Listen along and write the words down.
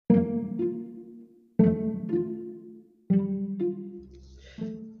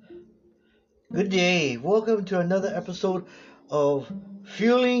Good day. Welcome to another episode of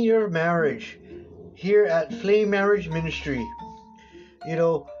Fueling Your Marriage here at Flame Marriage Ministry. You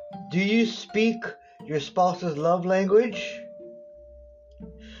know, do you speak your spouse's love language?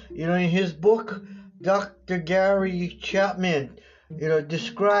 You know, in his book, Dr. Gary Chapman,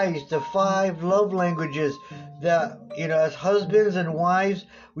 describes the 5 love languages that, as husbands and wives,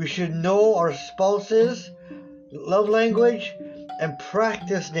 we should know our spouse's love language and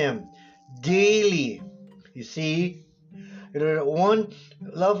practice them daily. You see, one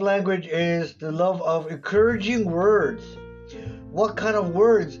love language is the love of encouraging words. What kind of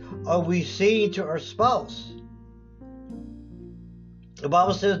words are we saying to our spouse? The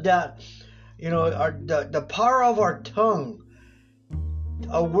Bible says that the power of our tongue,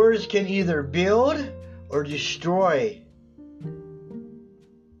 our words can either build or destroy.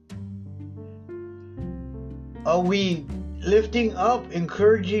 Are we lifting up,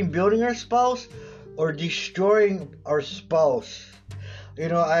 encouraging, building our spouse, or destroying our spouse?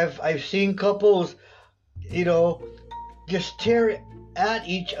 I've seen couples, just tear at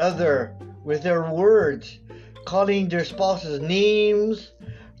each other with their words, calling their spouses names,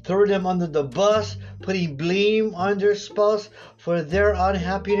 throw them under the bus, putting blame on their spouse for their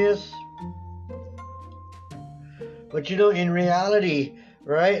unhappiness. But in reality,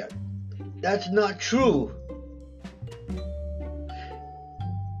 right, that's not true.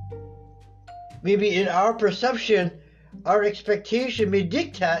 Maybe in our perception, our expectation may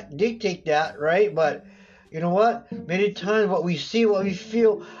dictate that, right? But you know what? Many times what we see, what we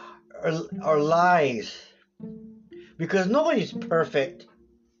feel are lies. Because nobody's perfect.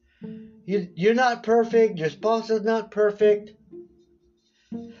 You're not perfect. Your spouse is not perfect.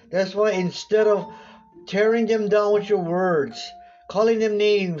 That's why instead of tearing them down with your words, calling them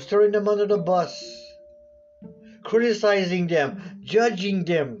names, throwing them under the bus, criticizing them, judging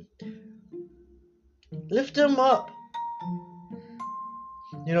them, lift them up.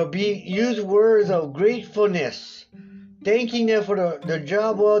 Use words of gratefulness, thanking them for the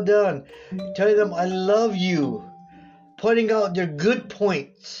job well done, telling them I love you, pointing out their good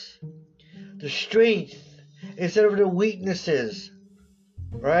points, the strength instead of the weaknesses,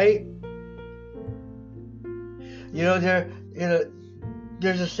 right?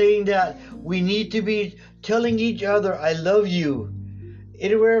 There's a saying that we need to be telling each other I love you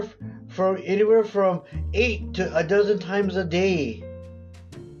anywhere from 8 to a dozen times a day.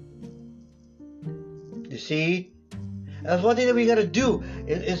 You see, that's one thing that we gotta do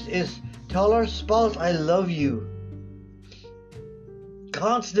is tell our spouse I love you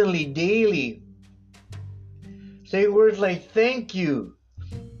constantly, daily. Say words like thank you.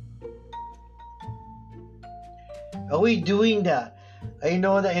 Are we doing that? I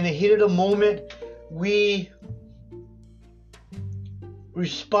know that in the heat of the moment we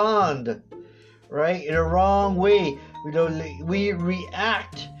respond, right, in a wrong way. We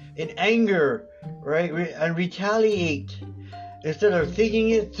react in anger, right, and retaliate instead of thinking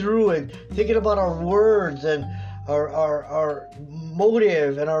it through and thinking about our words and our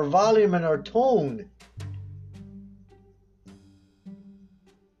motive and our volume and our tone.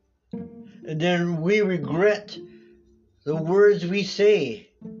 And then we regret the words we say.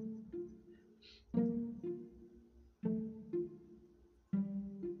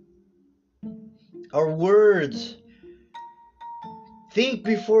 Our words. Think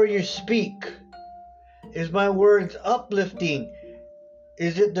before you speak. Is my words uplifting?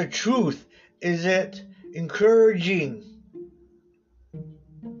 Is it the truth? Is it encouraging?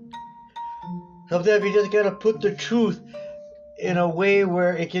 Sometimes you just gotta put the truth in a way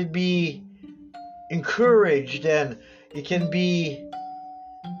where it can be encouraged and it can be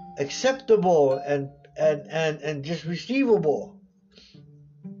acceptable and just receivable.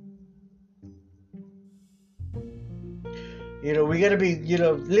 We gotta be,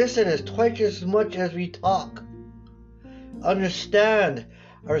 listen as twice as much as we talk. Understand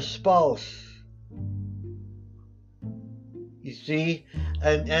our spouse. You see?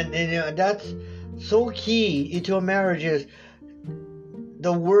 And that's so key into a marriage is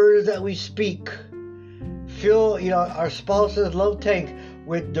the words that we speak. Fill, our spouse's love tank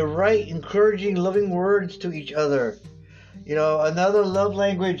with the right, encouraging, loving words to each other. Another love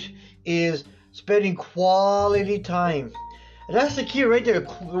language is spending quality time. And that's the key right there,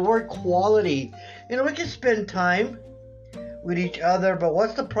 the word quality. We can spend time with each other, but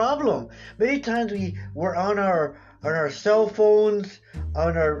what's the problem? Many times we're on our cell phones,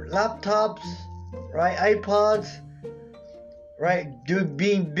 on our laptops, right, iPods, right,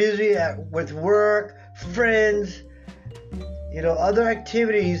 being busy with work, friends, other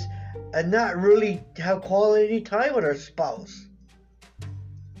activities, and not really have quality time with our spouse.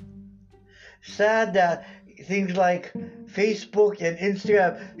 sad that things like Facebook and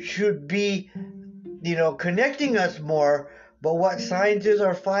Instagram should be, connecting us more. But what scientists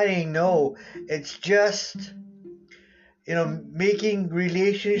are finding, no, it's just, making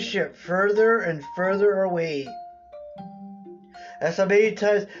relationship further and further away. And so many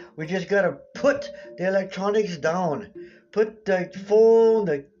times we just gotta put the electronics down, put the phone,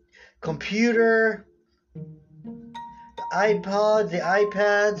 the computer, the iPods, the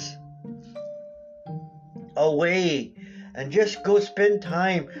iPads away, and just go spend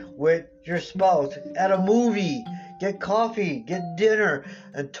time with your spouse at a movie, get coffee, get dinner,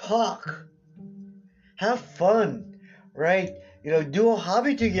 and talk. Have fun, right? Do a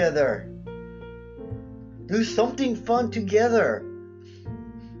hobby together. Do something fun together.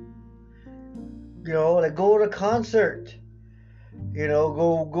 Like go to a concert.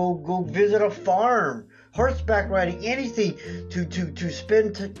 Go visit a farm, horseback riding, anything to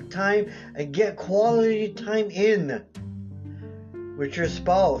spend time and get quality time in with your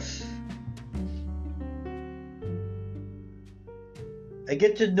spouse. And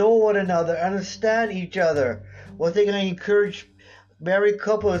get to know one another, understand each other. One thing I encourage married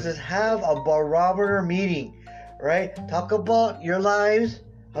couples is have a barometer meeting, right? Talk about your lives,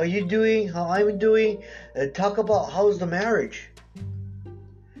 how you doing, how I'm doing, and talk about how's the marriage.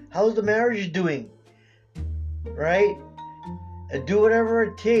 How's the marriage doing? Right? And do whatever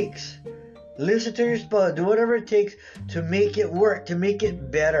it takes. Listen to your spouse. Do whatever it takes to make it work, to make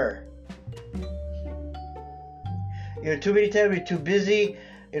it better. Too many times we're too busy,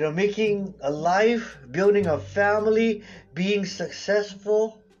 making a life, building a family, being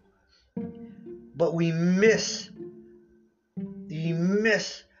successful. But we miss the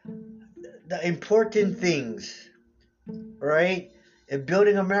important things, right? And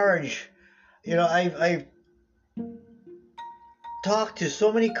building a marriage. I've talked to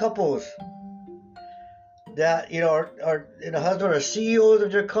so many couples that are husband or CEOs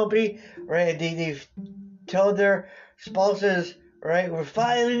of their company, right? They tell their spouses, right, we're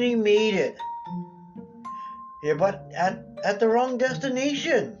finally made it. Yeah, but at the wrong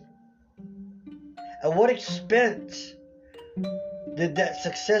destination. At what expense did that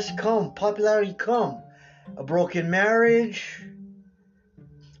success come, popularity come? A broken marriage,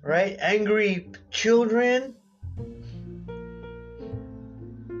 right? Angry children.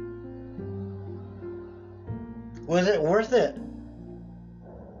 Was it worth it?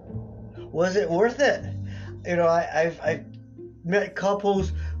 Was it worth it? I've met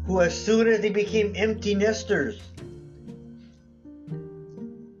couples who, as soon as they became empty nesters,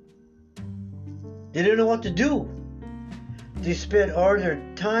 they didn't know what to do. They spent all their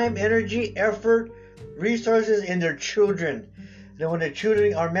time, energy, effort, resources in their children. Then when the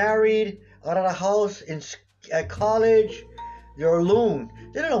children are married, out of the house, at college, they're alone.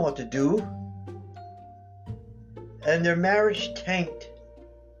 They don't know what to do. And their marriage tanked.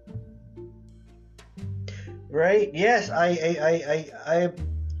 Right? Yes, I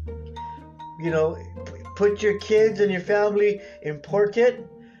put your kids and your family important,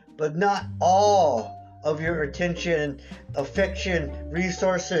 but not all of your attention, affection,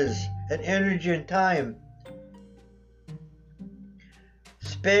 resources, and energy and time.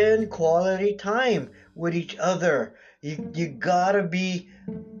 Spend quality time with each other. You gotta be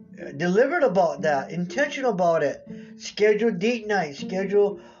deliberate about that, intentional about it. Schedule date night,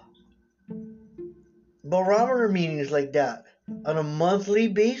 schedule barometer meetings like that on a monthly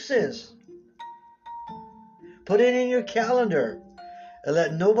basis. Put it in your calendar and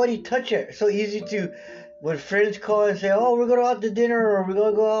let nobody touch it. It's so easy to, when friends call and say, oh, we're going to out to dinner or we're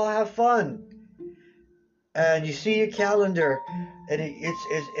going to go out have fun. And you see your calendar and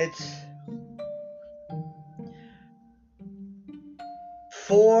it's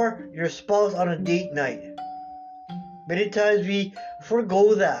for your spouse on a date night. Many times we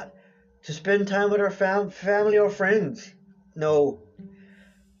forgo that to spend time with our family or friends. No.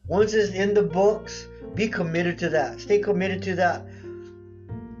 Once it's in the books, be committed to that. Stay committed to that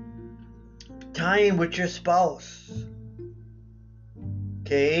time with your spouse.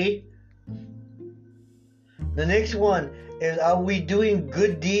 Okay? The next one is, are we doing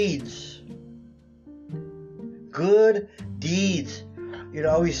good deeds? Good deeds.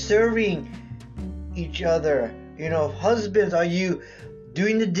 Are we serving each other? Husbands, are you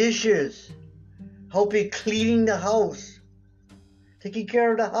doing the dishes, helping cleaning the house, taking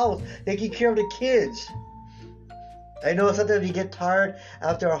care of the house, taking care of the kids? I know sometimes we get tired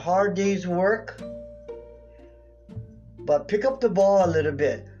after a hard day's work, but pick up the ball a little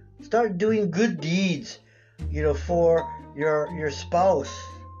bit. Start doing good deeds, for your spouse.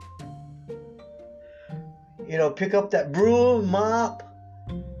 Pick up that broom, mop,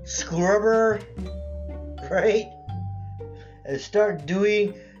 scrubber, right? And start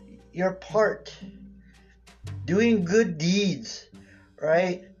doing your part. Doing good deeds,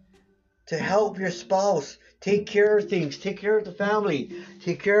 right? To help your spouse. Take care of things. Take care of the family.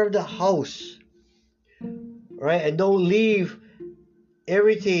 Take care of the house. Right? And don't leave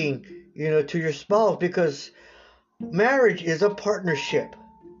everything, to your spouse, because marriage is a partnership.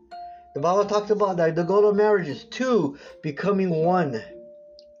 The Bible talks about that. The goal of marriage is two becoming one.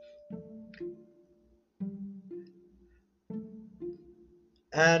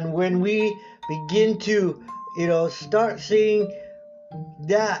 And when we begin to, start seeing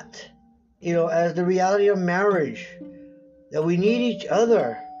that, as the reality of marriage, that we need each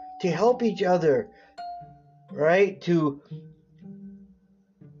other to help each other, right? To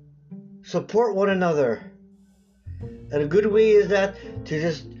support one another. And a good way is that to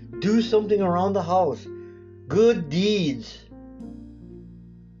just do something around the house. Good deeds.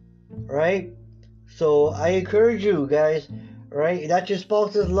 Right? So I encourage you guys, right? That's your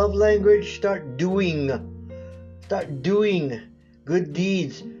spouse's love language. Start doing good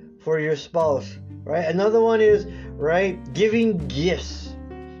deeds for your spouse. Right? Another one is, right, giving gifts.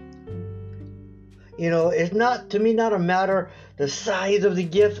 It's not, to me, not a matter the size of the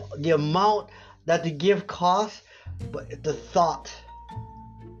gift, the amount that the gift costs, but the thought.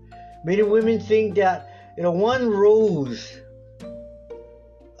 Many women think that, one rose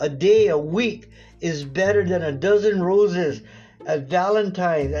a day, a week is better than a dozen roses at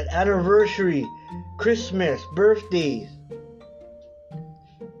Valentine's, at anniversary, Christmas, birthdays.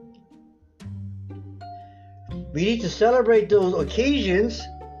 We need to celebrate those occasions,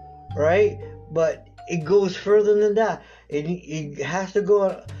 right? But it goes further than that. It has to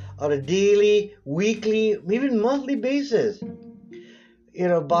go on a daily, weekly, even monthly basis.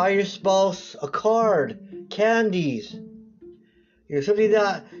 Buy your spouse a card, candies. Something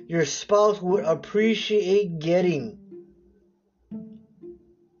that your spouse would appreciate getting.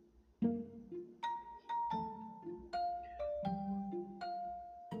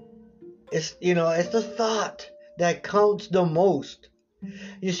 It's the thought that counts the most.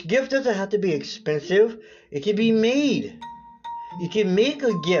 This gift doesn't have to be expensive. It can be made. You can make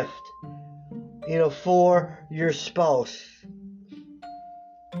a gift, for your spouse.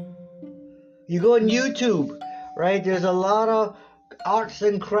 You go on YouTube, right? There's a lot of arts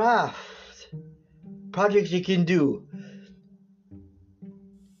and crafts projects you can do.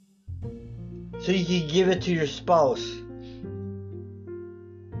 So you can give it to your spouse.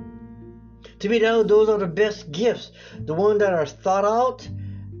 To me, those are the best gifts. The ones that are thought out,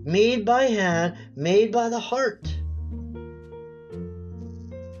 made by hand, made by the heart.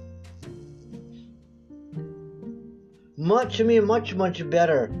 Much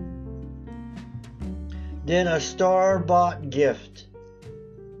better than a store-bought gift.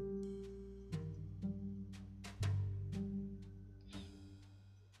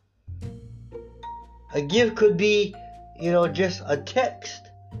 A gift could be, just a text.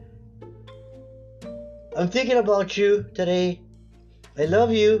 I'm thinking about you today. I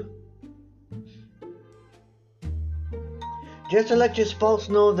love you. Just to let your spouse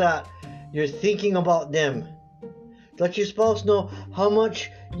know that you're thinking about them. Let your spouse know how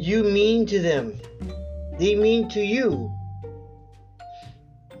much you mean to them. They mean to you.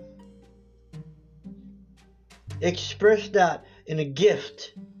 Express that in a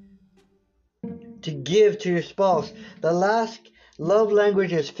gift to give to your spouse. The last love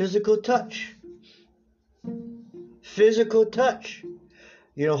language is physical touch. Physical touch.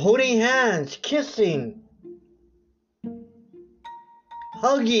 Holding hands, kissing,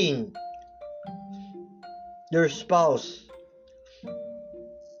 hugging their spouse.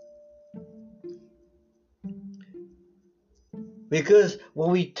 Because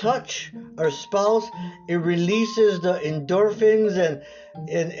when we touch our spouse, it releases the endorphins and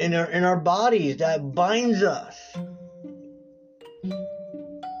in our bodies that binds us.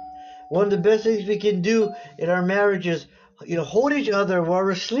 One of the best things we can do in our marriage is, hold each other while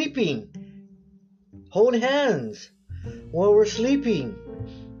we're sleeping. Hold hands while we're sleeping.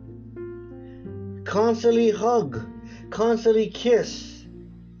 Constantly hug. Constantly kiss.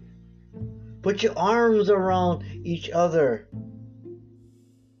 Put your arms around each other.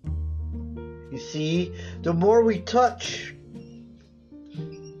 You see, the more we touch,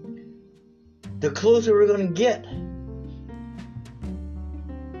 the closer we're going to get.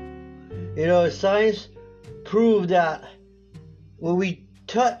 Science proved that when we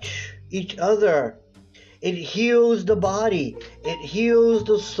touch each other, it heals the body. It heals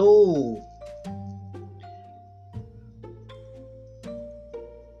the soul.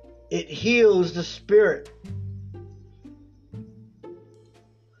 It heals the spirit.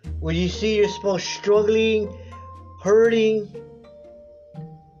 when you see your spouse struggling, hurting,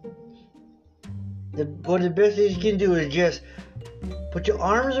 one of the best things you can do is just put your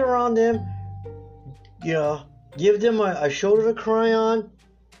arms around them, give them a shoulder to cry on,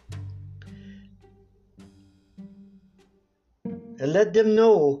 and let them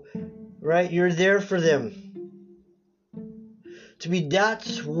know, right, you're there for them. To me,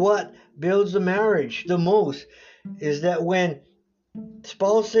 that's what builds the marriage the most, is that when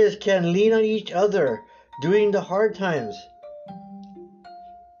spouses can lean on each other during the hard times.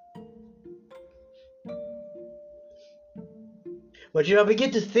 But I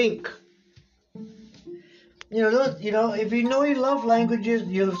begin to think, if you know your love languages,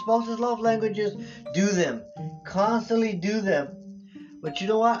 your spouse's love languages, do them. Constantly do them. But you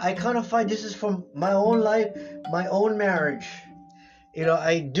know what? I kind of find this is from my own life, my own marriage.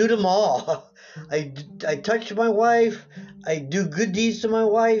 I do them all. I touch my wife. I do good deeds to my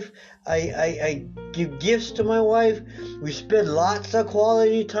wife. I give gifts to my wife. We spend lots of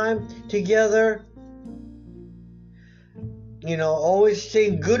quality time together. Always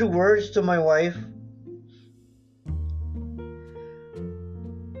saying good words to my wife.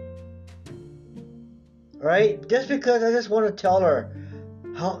 Right? Just because I just want to tell her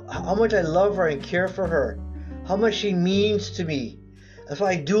how much I love her and care for her. How much she means to me. That's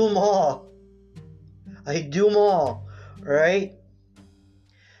why I do them all. Right?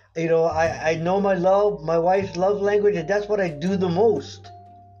 I know my wife's love language, and that's what I do the most.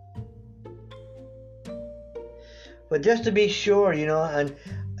 But just to be sure, and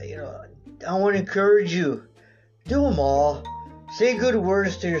I want to encourage you, do them all. Say good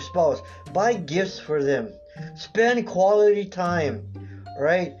words to your spouse. Buy gifts for them. Spend quality time,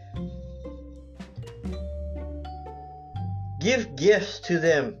 right? Give gifts to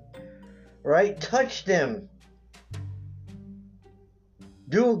them, right? Touch them.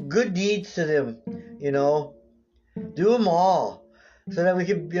 Do good deeds to them, Do them all, so that we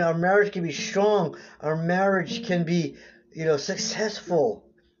can, our marriage can be strong. Our marriage can be, successful.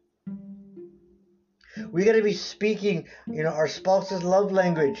 We got to be speaking, our spouse's love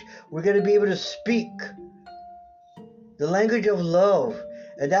language. We got to be able to speak the language of love,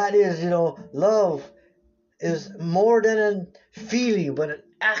 and that is, love is more than a feeling, but an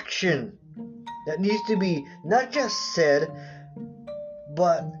action that needs to be not just said,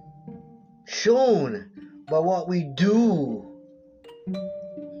 but shown by what we do.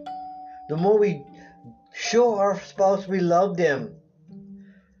 The more we show our spouse we love them,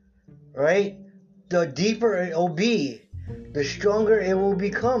 right, the deeper it will be, the stronger it will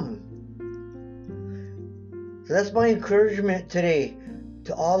become. So that's my encouragement today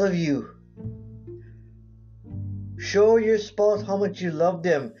to all of you. Show your spouse how much you love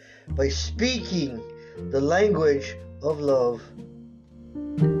them by speaking the language of love.